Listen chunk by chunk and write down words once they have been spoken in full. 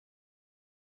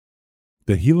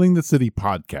The Healing the City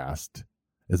podcast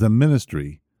is a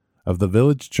ministry of the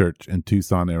Village Church in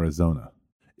Tucson, Arizona.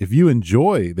 If you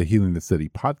enjoy the Healing the City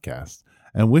podcast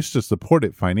and wish to support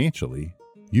it financially,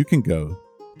 you can go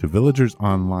to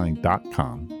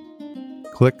villagersonline.com,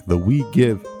 click the We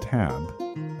Give tab,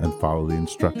 and follow the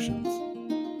instructions.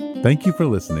 Thank you for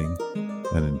listening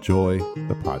and enjoy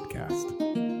the podcast.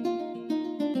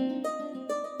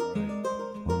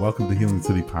 Well, welcome to Healing the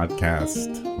City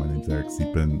podcast. My name's Eric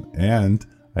Siepen, and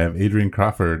I have Adrienne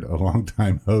Crawford, a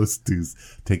longtime host who's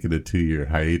taken a 2-year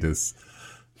hiatus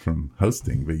from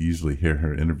hosting, but usually hear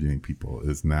her interviewing people,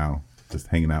 is now just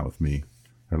hanging out with me.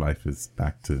 Her life is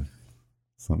back to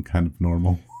some kind of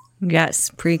normal. Yes,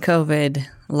 pre-COVID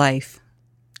life.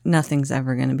 Nothing's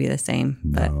ever going to be the same.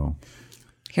 No.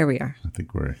 But here we are. I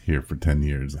think we're here for 10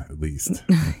 years at least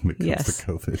when it comes Yes. to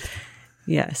COVID.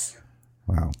 Yes.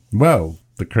 Wow. Well,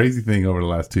 the crazy thing over the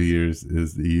last 2 years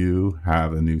is that you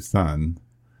have a new son,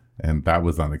 and that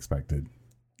was unexpected.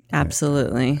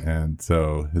 Absolutely. And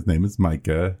so his name is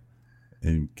Micah.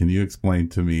 And can you explain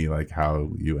to me like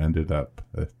how you ended up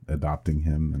adopting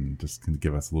him, and just can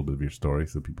give us a little bit of your story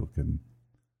so people can,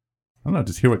 I don't know,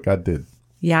 just hear what God did.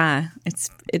 Yeah,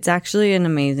 it's actually an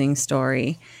amazing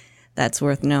story that's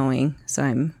worth knowing. So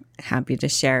I'm happy to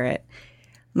share it.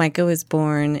 Micah was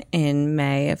born in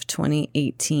May of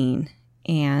 2018,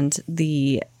 and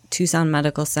the Tucson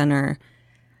Medical Center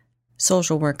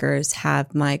social workers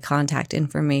have my contact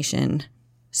information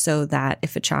so that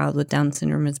if a child with Down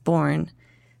syndrome is born,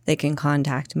 they can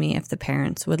contact me if the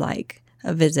parents would like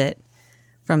a visit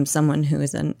from someone who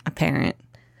is a parent.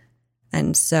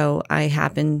 And so I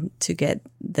happened to get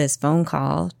this phone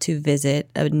call to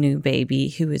visit a new baby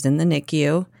who was in the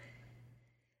NICU.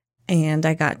 And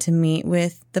I got to meet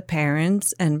with the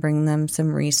parents and bring them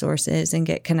some resources and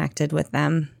get connected with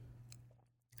them.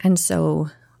 And so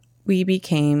we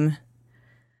became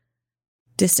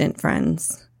distant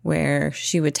friends, where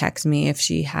she would text me if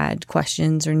she had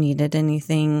questions or needed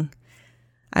anything.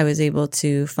 I was able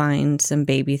to find some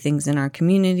baby things in our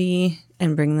community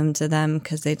and bring them to them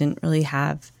because they didn't really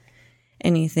have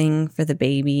anything for the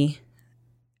baby.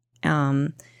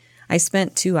 I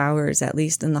spent 2 hours at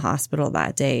least in the hospital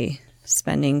that day,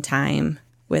 spending time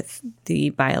with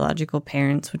the biological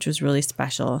parents, which was really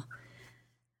special.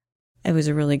 It was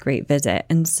a really great visit.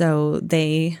 And so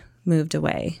they moved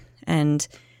away, and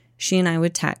she and I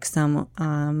would text them.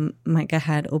 Micah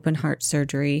had open heart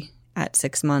surgery at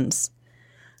 6 months.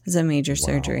 It was a major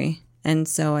surgery. And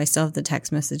so I still have the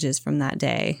text messages from that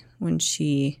day when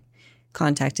she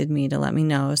contacted me to let me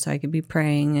know so I could be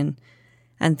praying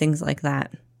and things like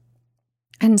that.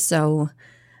 And so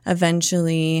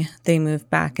eventually they moved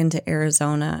back into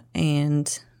Arizona,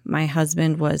 and my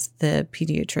husband was the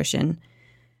pediatrician.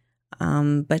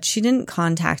 But she didn't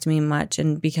contact me much.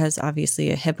 And because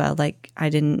obviously a HIPAA, like I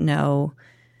didn't know,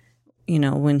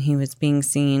 when he was being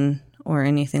seen or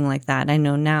anything like that. I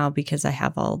know now because I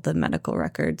have all the medical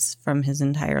records from his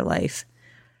entire life.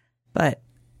 But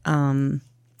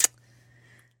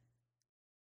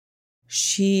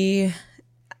she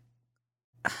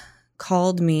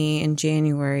called me in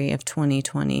January of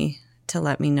 2020 to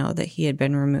let me know that he had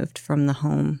been removed from the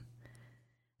home.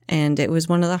 And it was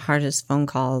one of the hardest phone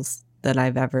calls that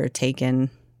I've ever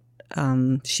taken.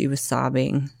 She was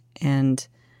sobbing, and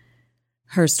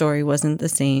her story wasn't the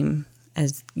same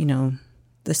as,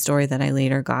 the story that I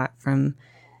later got from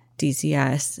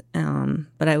DCS.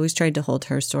 But I always tried to hold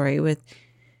her story with,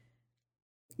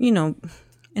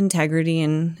 integrity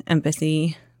and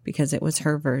empathy, because it was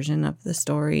her version of the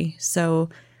story. So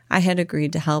I had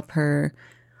agreed to help her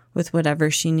with whatever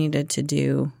she needed to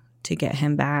do to get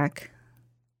him back.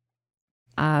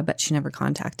 But she never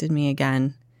contacted me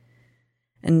again.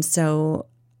 And so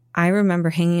I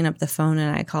remember hanging up the phone,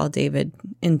 and I called David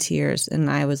in tears, and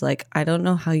I was like, I don't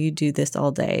know how you do this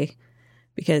all day,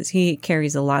 because he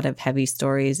carries a lot of heavy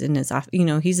stories in his,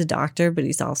 he's a doctor, but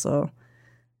he's also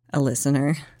a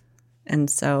listener. And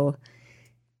so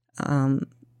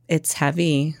it's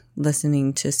heavy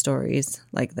listening to stories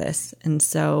like this. And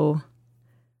so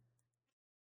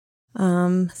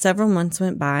several months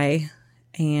went by,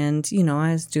 and,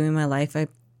 I was doing my life. I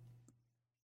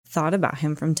thought about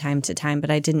him from time to time,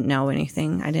 but I didn't know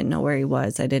anything. I didn't know where he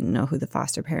was. I didn't know who the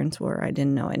foster parents were. I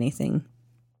didn't know anything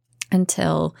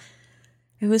until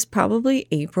it was probably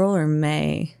April or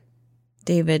May.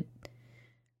 David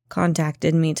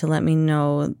contacted me to let me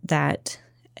know that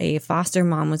a foster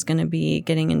mom was going to be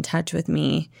getting in touch with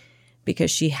me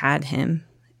because she had him,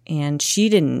 and she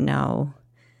didn't know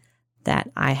that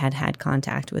I had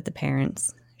contact with the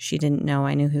parents. She didn't know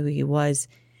I knew who he was.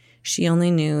 She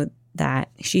only knew that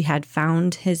she had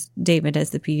found David as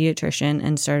the pediatrician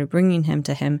and started bringing him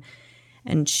to him,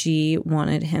 and she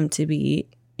wanted him to be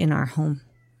in our home,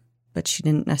 but she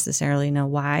didn't necessarily know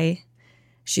why.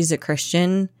 She's a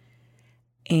Christian,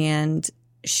 and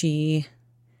she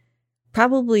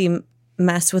probably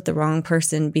messed with the wrong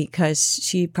person because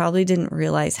she probably didn't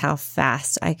realize how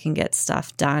fast I can get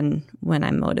stuff done when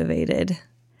I'm motivated.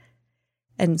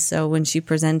 And so when she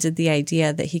presented the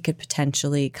idea that he could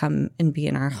potentially come and be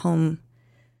in our home,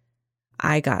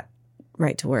 I got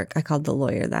right to work. I called the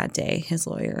lawyer that day, his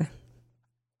lawyer.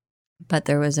 But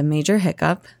there was a major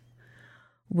hiccup,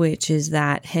 which is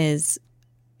that he's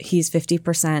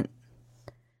 50%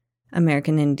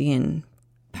 American Indian,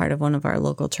 part of one of our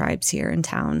local tribes here in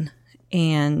town.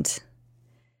 And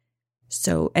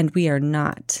we are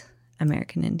not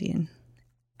American Indian.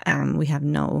 We have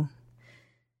no...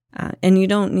 and you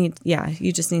don't need,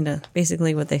 you just need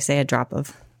basically what they say, a drop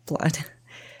of blood.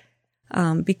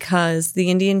 Because the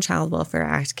Indian Child Welfare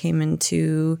Act came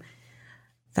into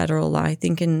federal law, I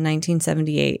think in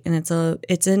 1978, and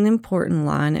it's an important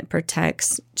law, and it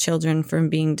protects children from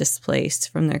being displaced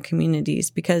from their communities,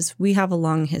 because we have a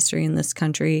long history in this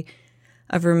country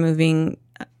of removing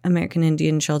American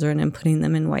Indian children and putting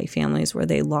them in white families where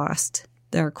they lost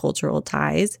their cultural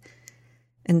ties.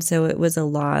 And so it was a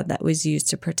law that was used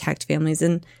to protect families.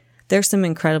 And there's some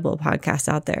incredible podcasts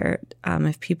out there.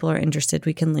 If people are interested,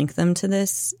 we can link them to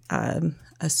this, a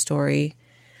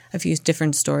few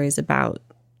different stories about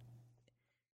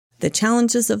the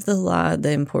challenges of the law,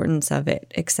 the importance of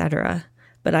it, etc.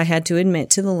 But I had to admit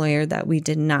to the lawyer that we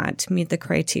did not meet the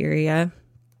criteria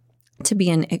to be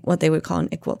in what they would call an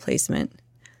equal placement.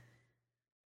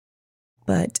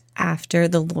 But after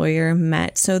the lawyer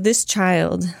met, so this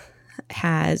child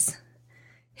has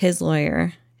his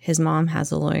lawyer, his mom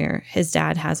has a lawyer, his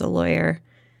dad has a lawyer,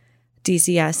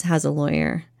 DCS has a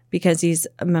lawyer because he's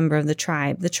a member of the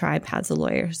tribe has a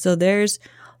lawyer. So there's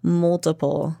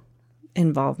multiple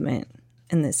involvement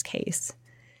in this case.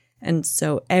 And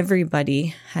so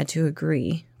everybody had to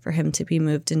agree for him to be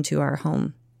moved into our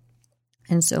home.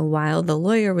 And so while the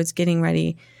lawyer was getting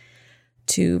ready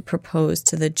to propose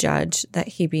to the judge that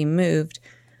he be moved,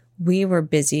 we were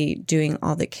busy doing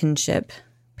all the kinship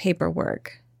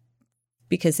paperwork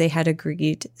because they had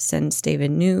agreed, since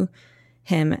David knew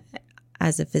him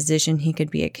as a physician, he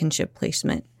could be a kinship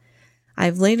placement.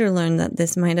 I've later learned that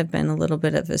this might have been a little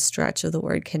bit of a stretch of the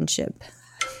word kinship.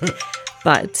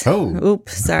 But,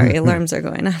 oops, sorry, alarms are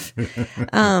going off.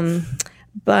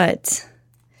 But,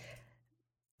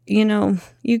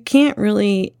 you can't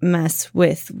really mess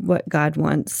with what God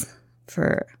wants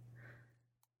for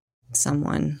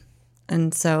someone.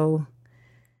 And so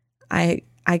I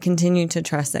continue to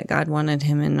trust that God wanted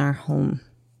him in our home.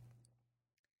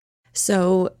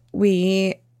 So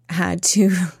we had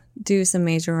to do some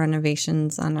major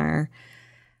renovations on our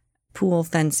pool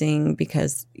fencing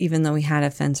because even though we had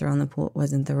a fence around the pool, it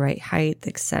wasn't the right height,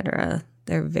 etc.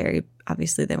 They're they're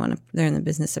in the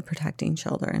business of protecting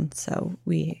children. So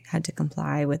we had to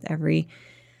comply with every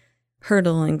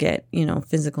hurdle and get,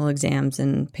 physical exams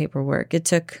and paperwork. It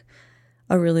took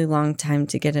a really long time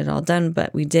to get it all done,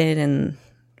 but we did, and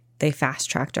they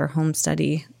fast-tracked our home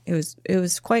study. It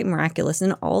was quite miraculous,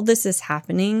 and all this is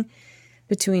happening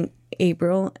between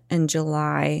April and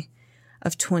July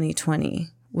of 2020,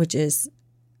 which is,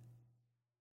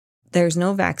 there's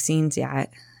no vaccines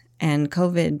yet, and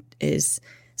COVID is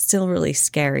still really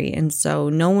scary, and so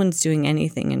no one's doing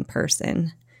anything in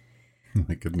person. Oh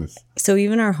my goodness. So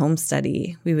even our home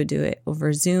study, we would do it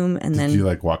over Zoom, and then... Did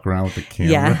you walk around with the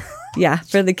camera? Yeah,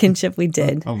 for the kinship we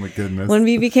did. Oh my goodness. When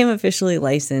we became officially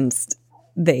licensed,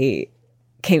 they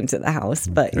came to the house,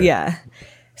 but okay. Yeah.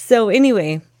 So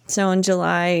anyway, in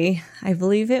July, I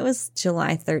believe it was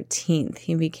July 13th,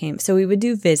 he became... So we would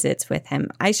do visits with him.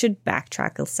 I should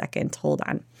backtrack a second. Hold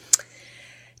on.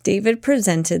 David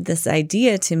presented this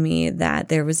idea to me that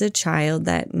there was a child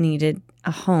that needed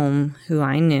a home who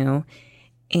I knew,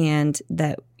 and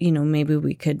that, maybe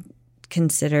we could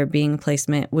consider being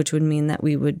placement, which would mean that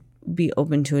we would be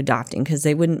open to adopting, because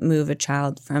they wouldn't move a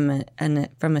child from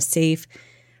a safe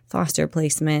foster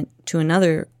placement to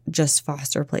another just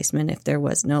foster placement if there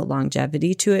was no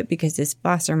longevity to it, because his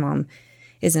foster mom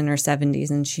is in her 70s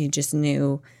and she just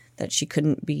knew that she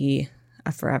couldn't be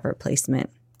a forever placement.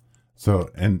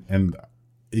 So, and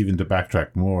even to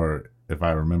backtrack more, if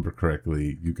I remember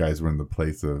correctly, you guys were in the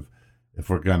place of if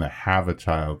we're going to have a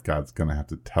child, God's going to have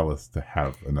to tell us to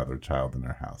have another child in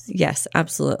our house. Yes,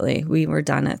 absolutely. We were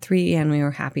done at 3 and we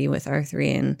were happy with our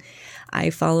 3. And I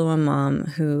follow a mom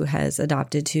who has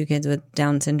adopted 2 kids with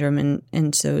Down syndrome.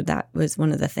 And so that was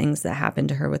one of the things that happened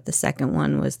to her with the second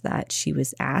one, was that she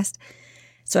was asked.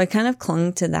 So I kind of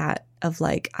clung to that of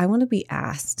like, I want to be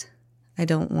asked. I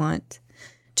don't want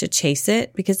to chase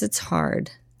it because it's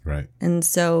hard. Right. And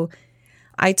so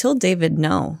I told David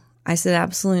no. I said,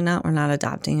 absolutely not. We're not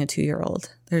adopting a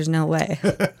 2-year-old. There's no way.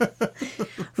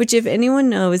 Which, if anyone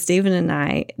knows David and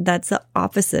I, that's the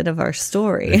opposite of our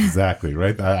story. Exactly,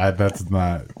 right? That's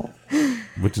not,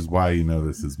 which is why,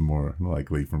 this is more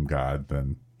likely from God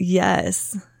than.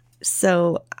 Yes.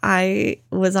 So I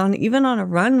was even on a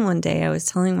run one day. I was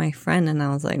telling my friend, and I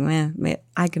was like, man,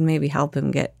 I could maybe help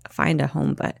him find a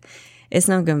home, but it's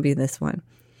not going to be this one.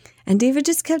 And David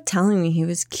just kept telling me he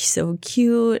was so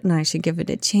cute and I should give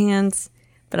it a chance.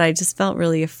 But I just felt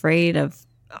really afraid of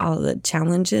all the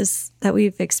challenges that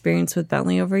we've experienced with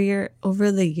Bentley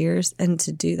over the years. And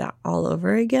to do that all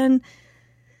over again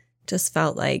just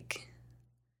felt like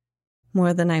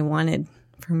more than I wanted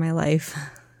for my life.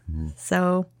 Mm-hmm.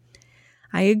 So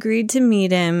I agreed to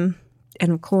meet him.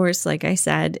 And of course, like I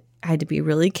said, I had to be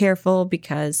really careful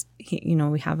because,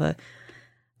 we have a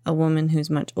woman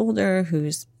who's much older,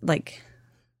 who's like,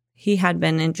 he had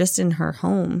been just in her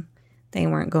home. They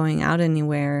weren't going out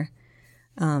anywhere.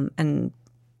 And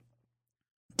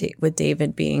with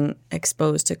David being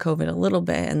exposed to COVID a little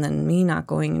bit and then me not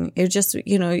going, it just,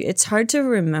 it's hard to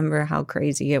remember how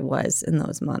crazy it was in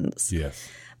those months. Yes.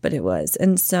 But it was.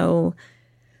 And so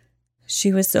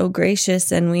she was so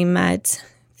gracious and we met,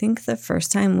 I think the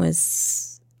first time was,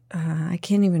 I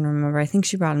can't even remember. I think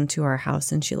she brought him to our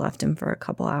house and she left him for a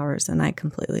couple hours and I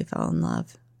completely fell in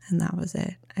love. And that was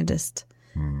it.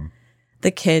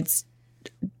 The kids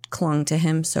clung to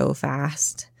him so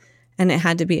fast. And it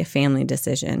had to be a family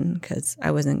decision because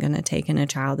I wasn't going to take in a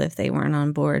child if they weren't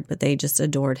on board, but they just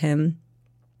adored him.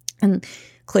 And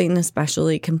Clayton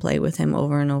especially can play with him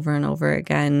over and over and over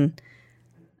again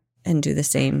and do the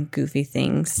same goofy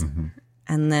things. Mm-hmm.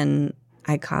 And then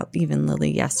I caught even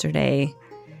Lily yesterday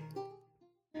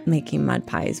making mud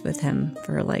pies with him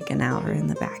for like an hour in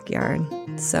the backyard.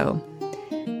 So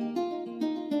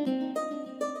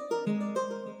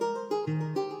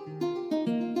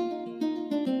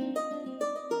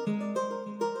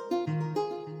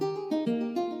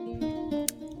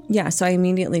yeah, so I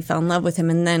immediately fell in love with him,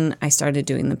 and then I started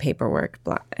doing the paperwork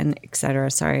and et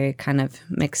cetera. Sorry, I kind of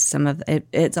mixed some of it.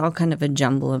 It's all kind of a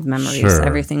jumble of memories. Sure.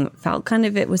 Everything felt kind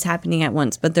of, it was happening at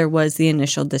once, but there was the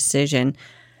initial decision.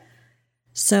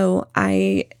 So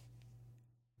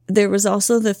there was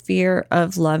also the fear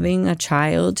of loving a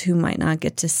child who might not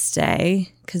get to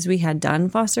stay because we had done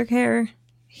foster care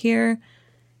here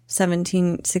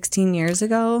 16 years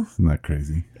ago. Isn't that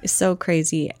crazy? It's so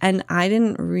crazy. And I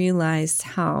didn't realize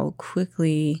how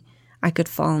quickly I could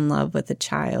fall in love with a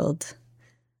child.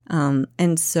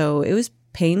 And so it was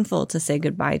painful to say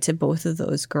goodbye to both of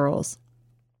those girls.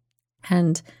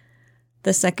 And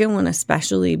the second one,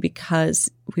 especially because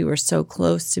we were so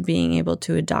close to being able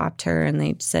to adopt her and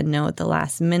they said no at the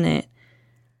last minute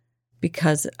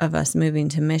because of us moving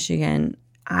to Michigan,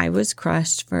 I was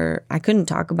crushed I couldn't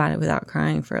talk about it without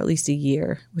crying for at least a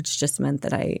year, which just meant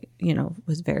that I,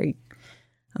 was very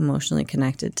emotionally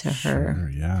connected to her.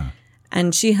 Sure, yeah.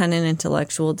 And she had an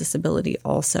intellectual disability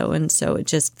also. And so it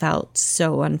just felt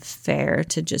so unfair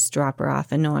to just drop her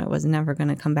off and know I was never going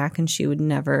to come back and she would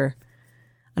never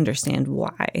understand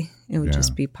why. It would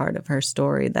just be part of her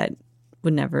story that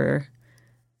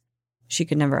she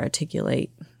could never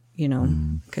articulate,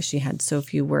 because she had so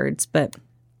few words. But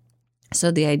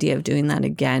so the idea of doing that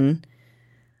again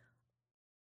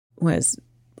was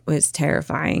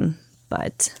terrifying,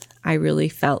 but I really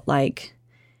felt like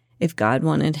if God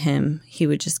wanted him, he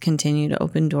would just continue to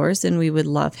open doors and we would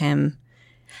love him.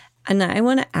 And I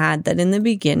want to add that in the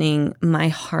beginning, my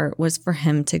heart was for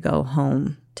him to go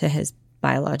home to his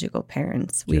biological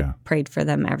parents. We prayed for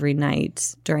them every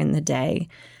night during the day.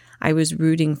 I was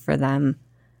rooting for them.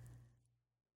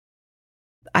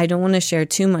 I don't want to share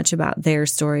too much about their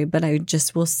story, but I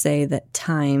just will say that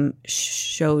time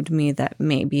showed me that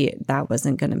maybe that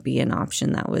wasn't going to be an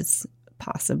option that was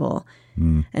possible.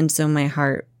 And so my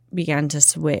heart began to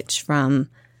switch from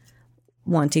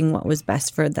wanting what was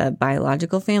best for the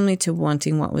biological family to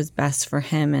wanting what was best for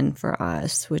him and for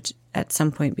us, which at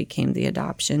some point became the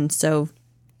adoption. So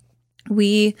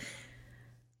we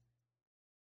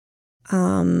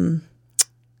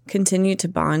continued to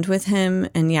bond with him.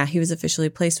 And he was officially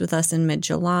placed with us in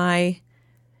mid-July.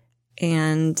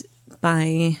 And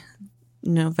by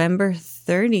November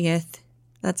 30th,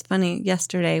 That's funny.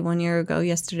 Yesterday, 1 year ago,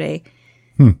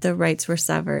 the rights were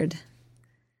severed.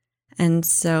 And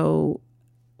so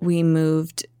we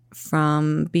moved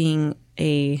from being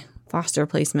a foster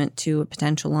placement to a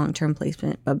potential long-term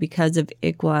placement. But because of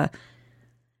ICWA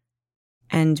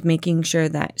and making sure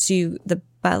that the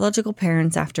biological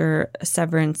parents after a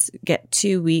severance get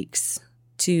 2 weeks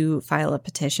to file a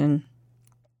petition.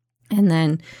 And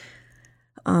then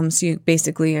so you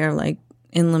basically are like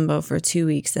in limbo for 2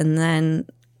 weeks, and then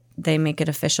they make it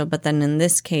official. But then in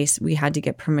this case, we had to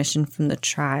get permission from the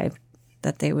tribe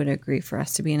that they would agree for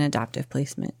us to be an adoptive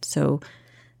placement. So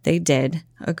they did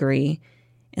agree.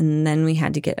 And then we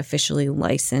had to get officially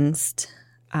licensed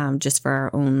just for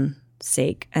our own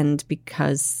sake. And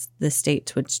because the state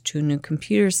switched to a new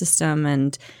computer system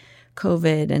and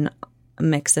COVID and a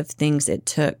mix of things, it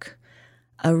took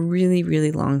a really,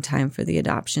 really long time for the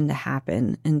adoption to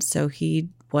happen. And so he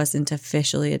wasn't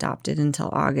officially adopted until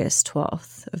August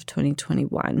 12th of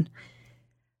 2021.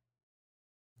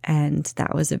 And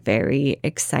that was a very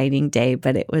exciting day,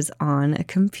 but it was on a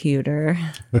computer.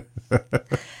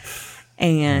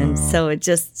 And so it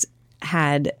just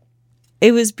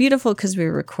it was beautiful because we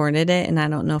recorded it, and I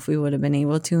don't know if we would have been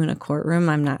able to in a courtroom.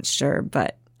 I'm not sure,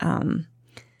 but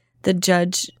the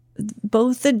judge,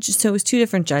 so it was two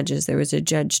different judges. There was a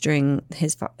judge during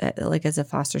his, like as a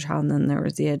foster child, and then there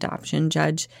was the adoption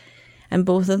judge. And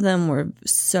both of them were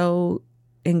so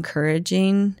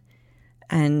encouraging.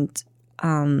 And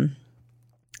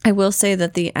I will say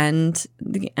that the end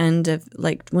of,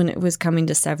 like, when it was coming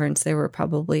to severance, they were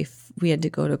probably, we had to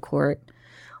go to court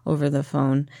over the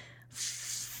phone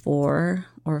 4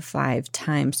 or 5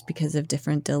 times because of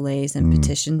different delays and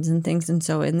petitions and things. And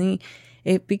so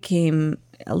it became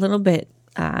a little bit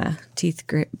teeth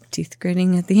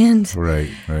gritting at the end.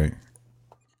 Right.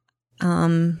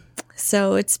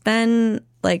 So it's been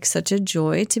like such a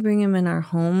joy to bring him in our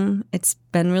home. It's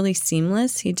been really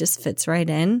seamless. He just fits right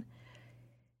in.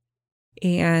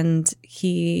 And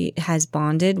he has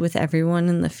bonded with everyone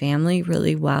in the family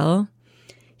really well.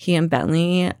 He and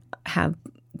Bentley have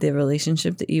the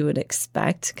relationship that you would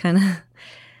expect, kind of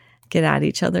get at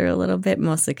each other a little bit,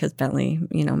 mostly because Bentley,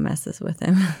 messes with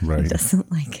him. Right. He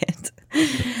doesn't like it.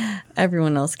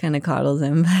 Everyone else kind of coddles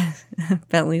him, but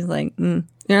Bentley's like, you're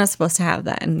not supposed to have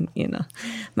that. And,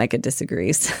 Micah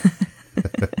disagrees.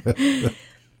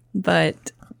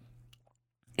 But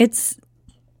it's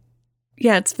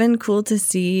been cool to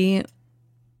see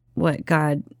what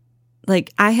God,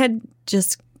 like, I had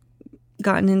just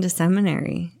gotten into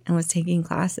seminary and was taking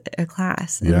a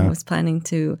class and was planning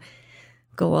to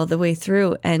go all the way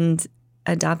through, and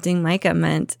adopting Micah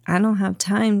meant I don't have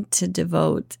time to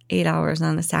devote 8 hours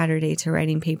on a Saturday to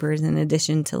writing papers in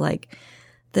addition to like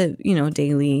the,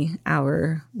 daily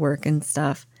hour work and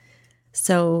stuff.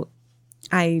 So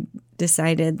I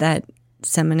decided that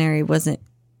seminary wasn't,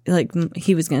 like,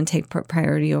 he was going to take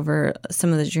priority over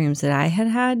some of the dreams that I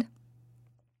had,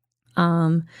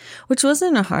 which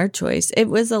wasn't a hard choice. It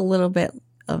was a little bit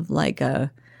of like I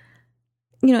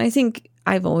think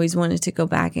I've always wanted to go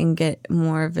back and get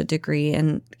more of a degree,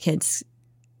 and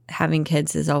having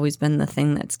kids has always been the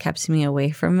thing that's kept me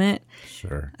away from it.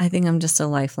 Sure. I think I'm just a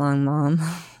lifelong mom.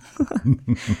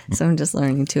 So I'm just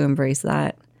learning to embrace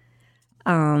that.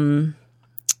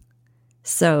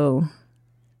 So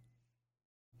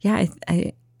yeah,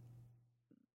 I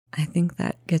think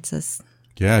that gets us.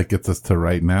 Yeah, it gets us to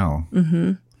right now.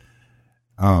 Mm-hmm.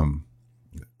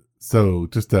 So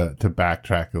just to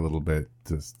backtrack a little bit,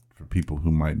 just for people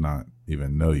who might not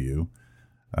even know you,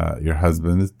 your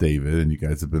husband is David, and you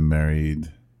guys have been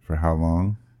married for how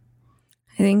long?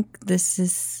 I think this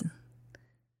is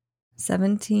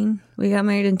 17. We got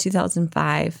married in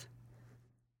 2005.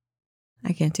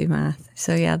 I can't do math.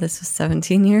 So yeah, this was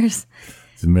 17 years.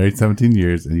 So married 17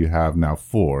 years, and you have now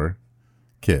 4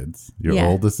 kids. Your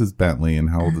oldest is Bentley, and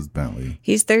how old is Bentley?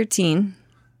 He's 13.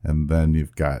 And then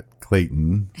you've got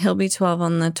Clayton. He'll be 12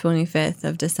 on the 25th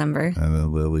of December. And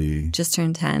then Lily just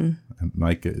turned 10. And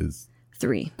Micah is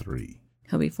 3.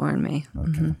 He'll be 4 in May. Okay.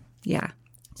 Mm-hmm. Yeah.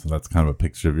 So that's kind of a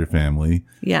picture of your family.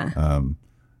 Yeah.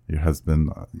 Your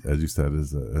husband, as you said,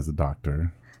 is a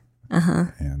doctor. Uh-huh.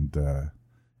 And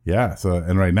so,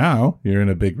 and right now you're in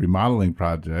a big remodeling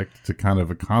project to kind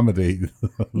of accommodate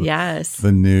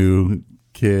the new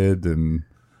kid, and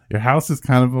your house is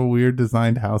kind of a weird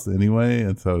designed house anyway,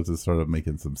 and so it's just sort of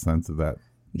making some sense of that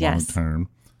long term.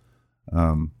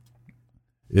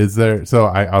 Is there, so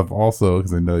I've also,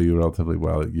 because I know you relatively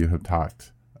well, you have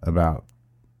talked about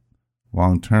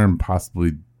long term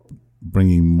possibly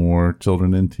bringing more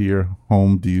children into your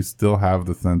home. Do you still have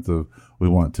the sense of we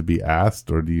want to be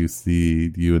asked, or do you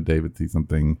and David see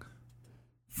something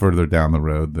further down the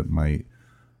road that might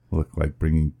look like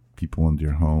bringing people into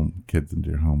your home, kids into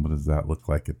your home? What does that look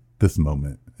like at this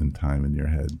moment in time in your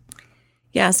head?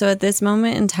 Yeah, so at this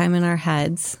moment in time in our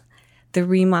heads, the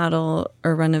remodel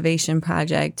or renovation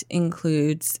project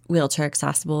includes wheelchair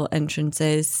accessible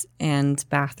entrances and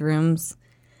bathrooms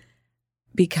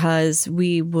because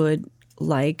we would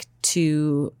like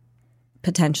to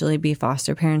potentially be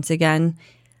foster parents again.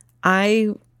 I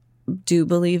do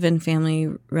believe in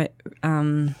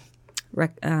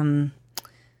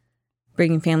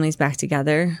bringing families back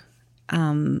together.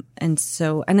 And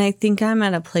I think I'm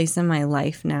at a place in my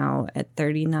life now at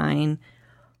 39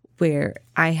 where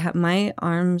I have my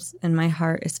arms and my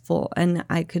heart is full, and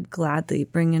I could gladly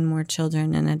bring in more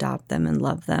children and adopt them and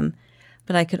love them.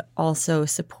 But I could also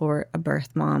support a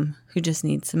birth mom who just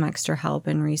needs some extra help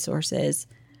and resources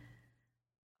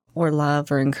or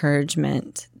love or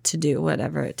encouragement to do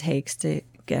whatever it takes to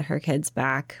get her kids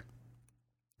back.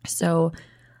 So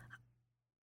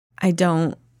I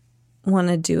don't want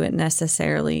to do it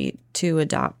necessarily to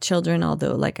adopt children,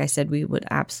 although, like I said, we would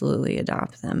absolutely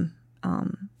adopt them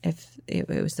if it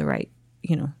was the right,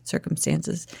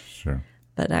 circumstances. Sure.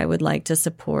 But I would like to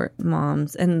support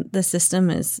moms, and the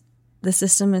system is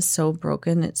so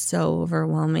broken. It's so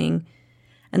overwhelming,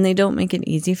 and they don't make it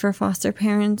easy for foster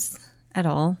parents at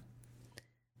all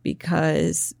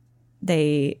because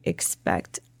they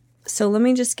expect. So let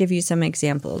me just give you some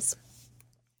examples.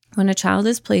 When a child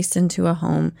is placed into a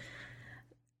home,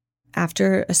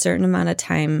 after a certain amount of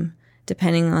time,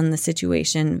 depending on the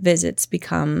situation, visits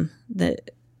become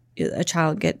a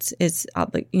child gets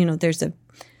there's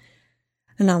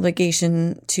an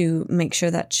obligation to make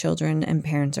sure that children and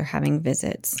parents are having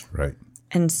visits. Right.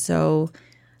 And so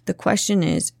the question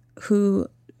is, who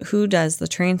does the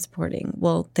transporting?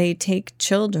 Well, they take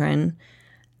children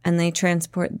and they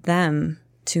transport them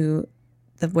to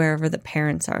wherever the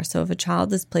parents are. So if a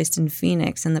child is placed in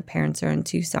Phoenix and the parents are in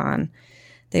Tucson,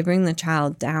 they bring the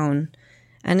child down,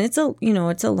 and it's a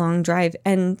long drive.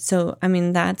 And so,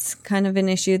 that's kind of an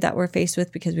issue that we're faced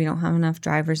with because we don't have enough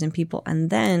drivers and people. And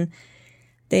then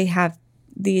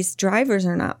these drivers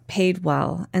are not paid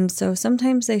well. And so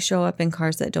sometimes they show up in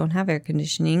cars that don't have air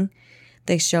conditioning.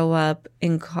 They show up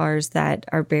in cars that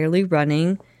are barely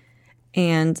running,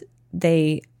 and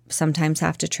they sometimes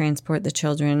have to transport the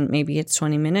children. Maybe it's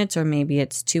 20 minutes or maybe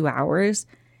it's 2 hours.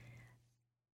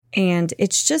 And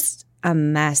it's just a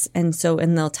mess. And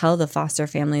they'll tell the foster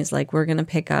families, like, we're going to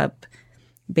pick up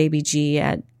baby G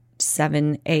at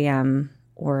 7 a.m.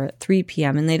 or 3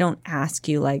 p.m. And they don't ask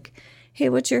you, like, hey,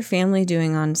 what's your family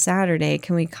doing on Saturday?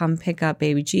 Can we come pick up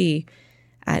baby G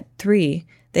at 3?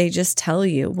 They just tell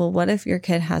you, well, what if your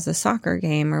kid has a soccer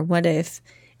game, or what if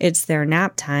it's their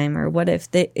nap time, or what if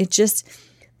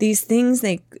these things,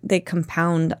 they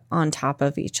compound on top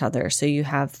of each other. So you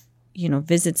have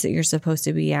visits that you're supposed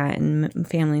to be at and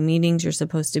family meetings you're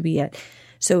supposed to be at.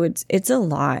 So it's a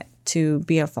lot to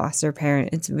be a foster parent.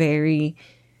 It's very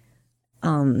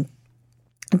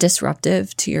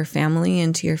disruptive to your family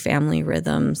and to your family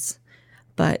rhythms.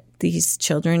 But these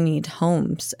children need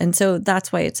homes. And so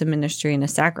that's why it's a ministry and a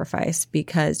sacrifice,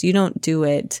 because you don't do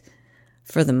it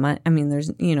for the money.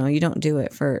 You don't do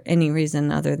it for any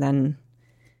reason other than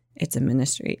it's a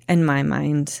ministry. In my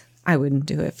mind, I wouldn't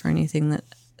do it for anything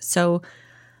so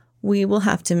we will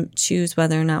have to choose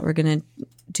whether or not we're going to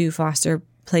do foster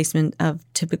placement of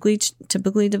typically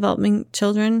developing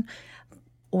children,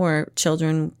 or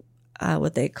children,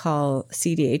 what they call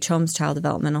CDH homes, child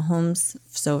developmental homes.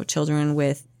 So children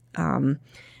with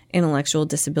intellectual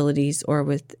disabilities or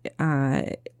with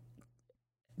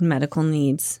medical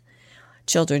needs,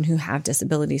 children who have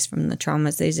disabilities from the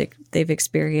traumas they've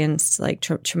experienced, like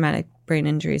traumatic brain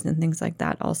injuries and things like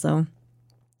that also.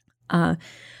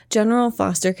 General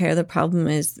foster care, the problem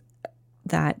is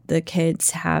that the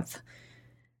kids have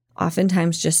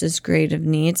oftentimes just as great of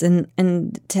needs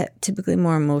and typically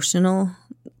more emotional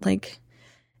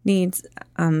needs,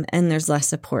 and there's less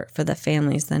support for the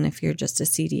families than if you're just a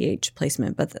CDH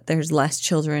placement. But there's less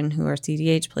children who are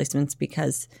CDH placements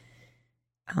because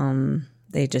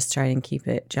they just try and keep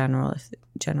it general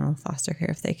foster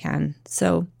care if they can.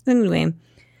 So anyway,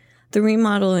 the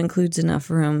remodel includes enough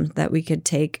room that we could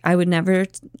take. I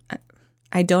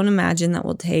don't imagine that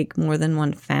we'll take more than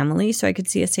one family. So I could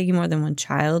see us taking more than one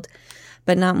child,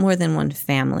 but not more than one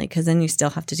family, because then you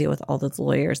still have to deal with all those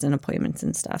lawyers and appointments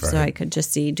and stuff. Right. So I could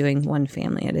just see doing one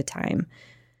family at a time.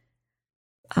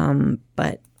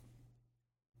 But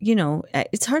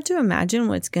it's hard to imagine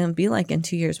what it's going to be like in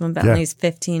 2 years when Bentley's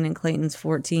 15 and Clayton's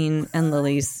 14 and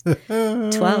Lily's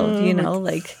 12,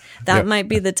 like that might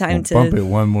be the time to bump it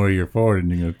one more year forward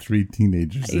and you have 3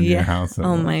 teenagers in your house.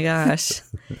 Oh my gosh.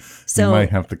 So you might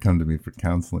have to come to me for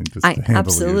counseling just to handle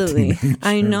absolutely. your teenager.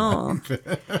 I know.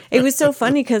 It was so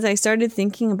funny because I started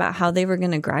thinking about how they were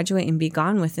going to graduate and be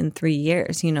gone within 3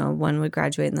 years. One would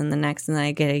graduate and then the next, and then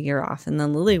I get a year off, and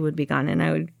then Lily would be gone, and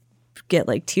I would get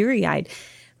like teary eyed.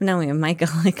 But now we have Micah,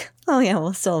 like, oh yeah,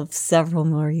 we'll still have several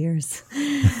more years.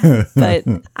 But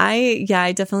I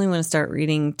definitely want to start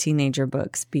reading teenager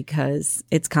books because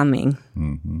it's coming.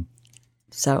 Mm-hmm.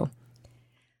 So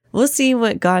we'll see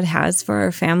what God has for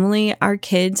our family. Our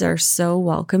kids are so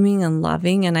welcoming and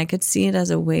loving, and I could see it as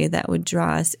a way that would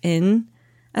draw us in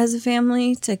as a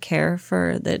family to care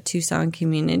for the Tucson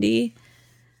community.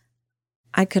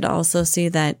 I could also see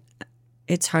that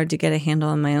it's hard to get a handle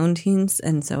on my own teens,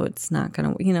 and so it's not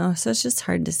going to, so it's just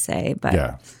hard to say.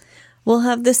 But we'll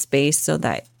have the space so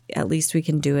that at least we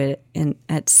can do it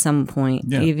at some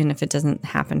point, even if it doesn't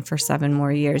happen for 7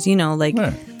 more years. You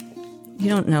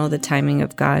don't know the timing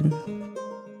of God.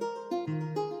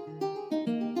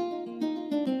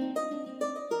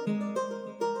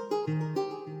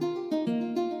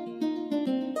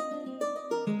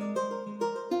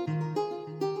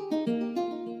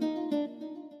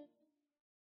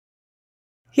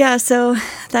 Yeah, so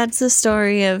that's the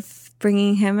story of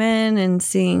bringing him in and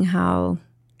seeing how,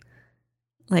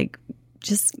 God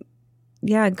just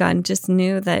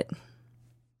knew that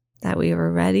we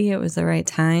were ready. It was the right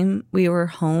time. We were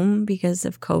home because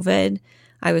of COVID.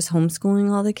 I was homeschooling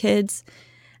all the kids.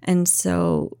 And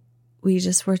so we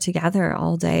just were together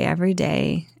all day, every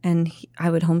day. And I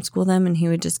would homeschool them, and he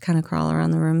would just kind of crawl around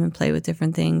the room and play with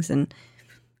different things. And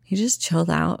he just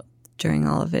chilled out during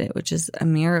all of it, which is a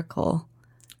miracle.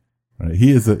 Right.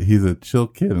 He's a chill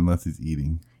kid unless he's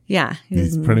eating. Yeah.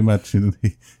 He's pretty much,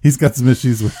 he's got some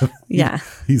issues with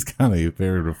He's kind of a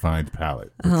very refined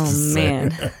palate. Oh, man,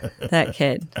 that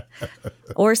kid.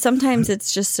 Or sometimes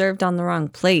it's just served on the wrong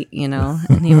plate, and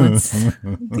he wants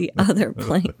the other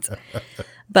plate.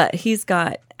 But he's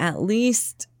got at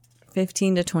least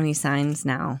 15 to 20 signs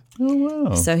now. Oh,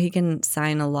 wow. So he can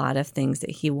sign a lot of things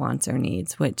that he wants or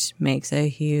needs, which makes a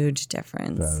huge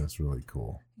difference. That is really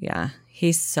cool. Yeah.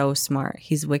 He's so smart.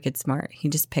 He's wicked smart. He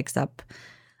just picks up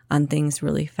on things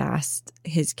really fast.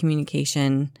 His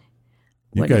communication.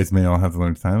 You guys may all have to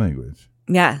learn sign language.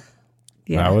 Yeah.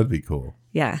 That would be cool.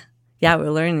 Yeah. Yeah,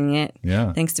 we're learning it.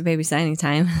 Yeah. Thanks to baby signing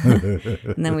time.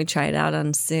 And then we try it out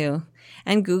on Sue.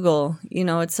 And Google,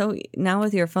 it's so, now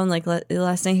with your phone, like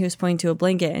last night he was pointing to a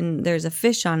blanket and there's a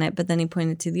fish on it, but then he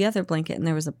pointed to the other blanket and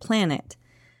there was a planet.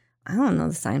 I don't know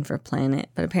the sign for planet,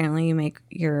 but apparently you make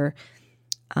your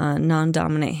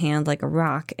non-dominant hand like a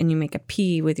rock, and you make a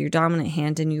P with your dominant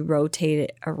hand and you rotate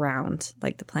it around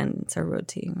like the planets are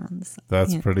rotating around the sun.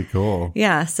 That's pretty cool.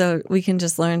 Yeah, so we can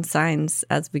just learn signs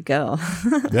as we go.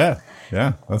 Yeah,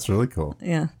 that's really cool.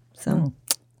 Yeah, so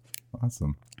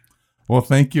awesome. Well,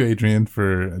 thank you, Adrienne,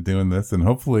 for doing this, and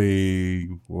hopefully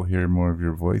we'll hear more of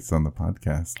your voice on the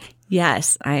podcast.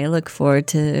 Yes, I look forward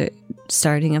to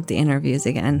starting up the interviews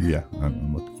again. Yeah,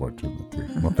 I'm looking forward to it too.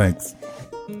 Well, thanks.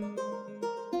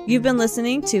 You've been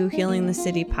listening to Healing the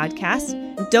City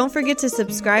podcast. Don't forget to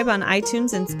subscribe on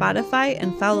iTunes and Spotify,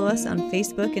 and follow us on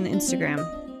Facebook and Instagram.